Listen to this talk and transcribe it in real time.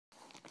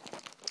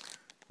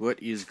What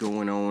is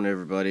going on,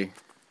 everybody?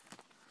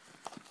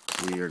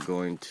 We are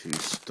going to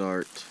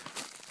start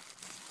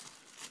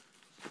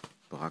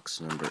box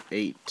number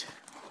 8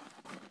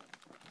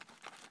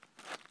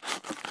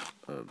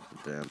 of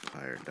the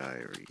Vampire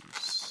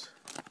Diaries.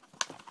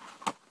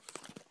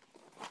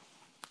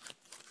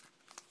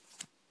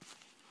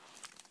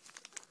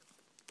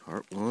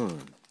 Part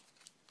 1.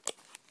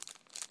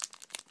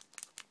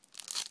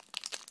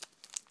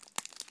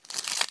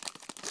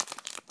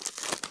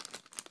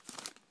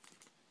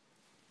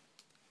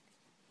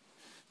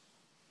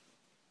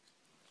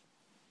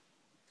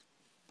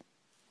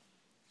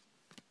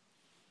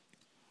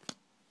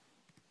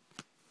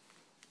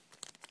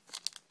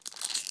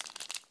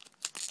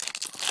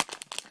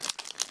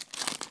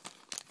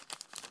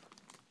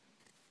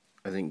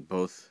 I think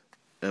both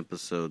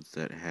episodes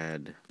that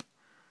had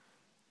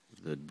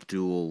the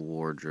dual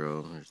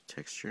wardrobe, there's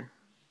texture.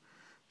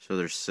 So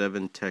there's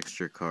 7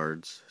 texture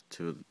cards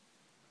to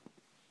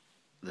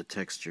the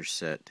texture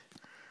set,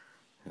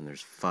 and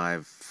there's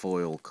 5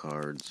 foil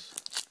cards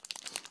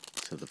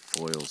to the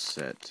foil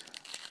set.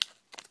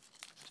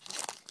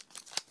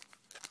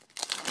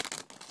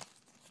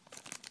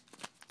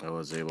 I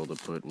was able to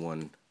put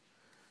one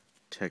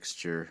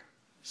texture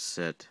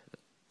set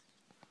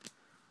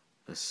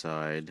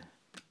aside,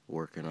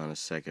 working on a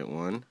second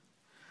one,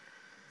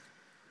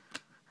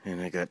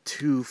 and I got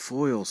 2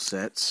 foil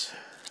sets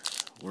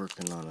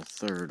working on a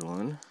third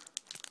one.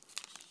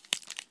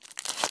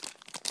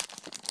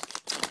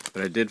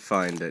 But I did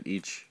find that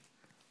each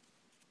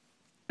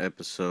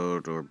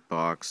episode or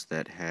box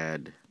that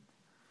had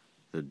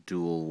the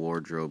dual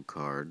wardrobe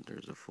card,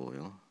 there's a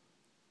foil,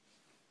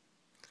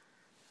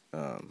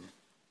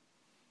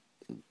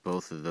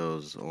 both of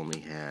those only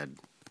had,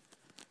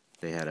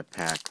 they had a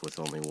pack with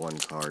only 1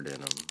 card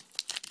in them.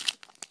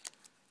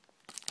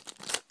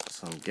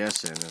 So I'm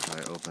guessing if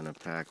I open a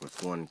pack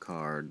with 1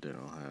 card, then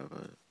I'll have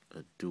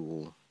a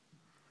dual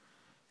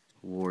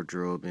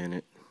wardrobe in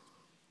it.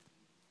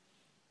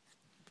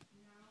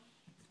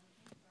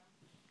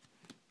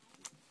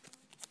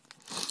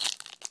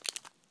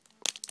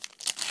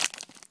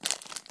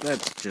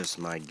 That's just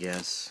my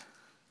guess.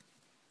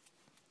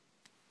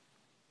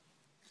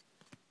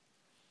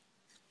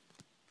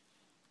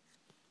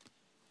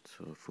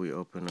 So if we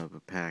open up a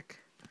pack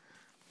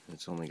and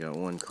it's only got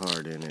 1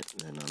 card in it,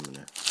 then I'm going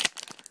to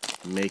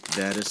make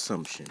that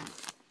assumption.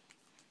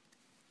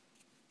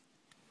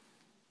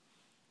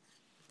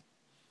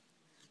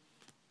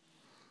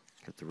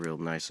 Got the real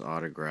nice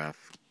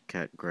autograph,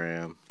 Cat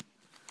Graham,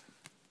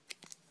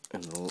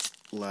 in the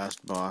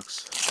last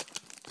box.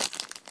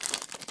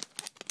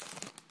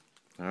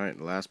 Alright,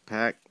 last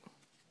pack,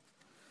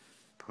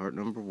 part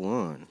number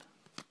 1.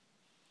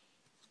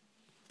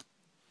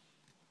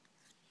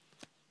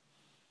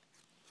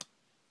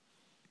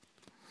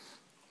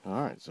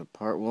 Alright, so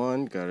part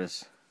 1 got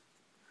us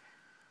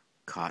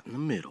caught in the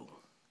middle.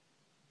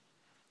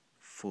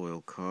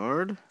 Foil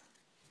card,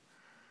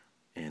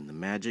 and the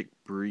Magic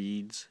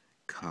Breeds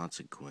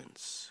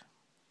Consequence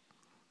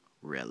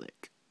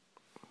relic.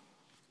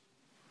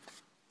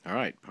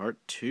 Alright, part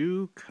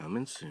 2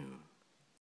 coming soon.